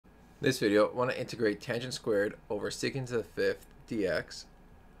In this video, I want to integrate tangent squared over secant to the fifth dx.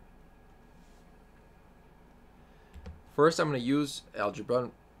 First, I'm going to use algebra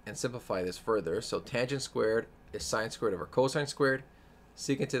and simplify this further. So tangent squared is sine squared over cosine squared.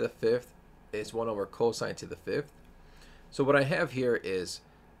 Secant to the fifth is 1 over cosine to the fifth. So what I have here is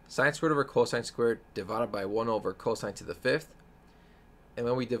sine squared over cosine squared divided by 1 over cosine to the fifth. And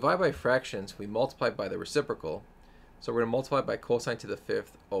when we divide by fractions, we multiply by the reciprocal. So we're going to multiply by cosine to the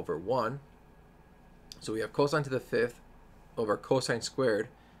fifth over 1. So we have cosine to the fifth over cosine squared.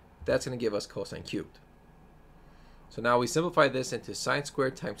 That's going to give us cosine cubed. So now we simplify this into sine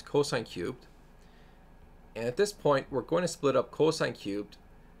squared times cosine cubed. And at this point, we're going to split up cosine cubed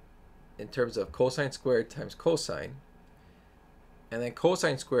in terms of cosine squared times cosine. And then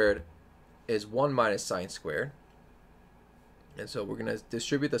cosine squared is 1 minus sine squared. And so we're going to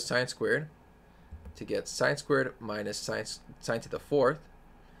distribute the sine squared to get sine squared minus sine to the fourth,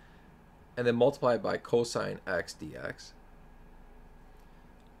 and then multiply by cosine x dx.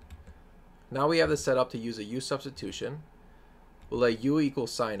 Now we have this set up to use a u substitution. We'll let u equal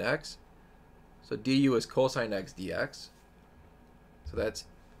sine x, so du is cosine x dx. So that's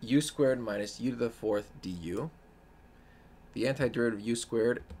u squared minus u to the fourth du. The antiderivative of u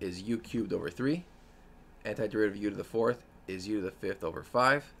squared is u cubed over 3. Antiderivative of u to the fourth is u to the fifth over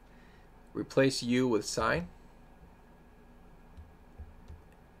 5. Replace u with sine,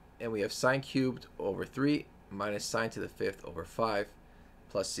 and we have sine cubed over 3 minus sine to the fifth over 5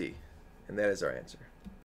 plus c, and that is our answer.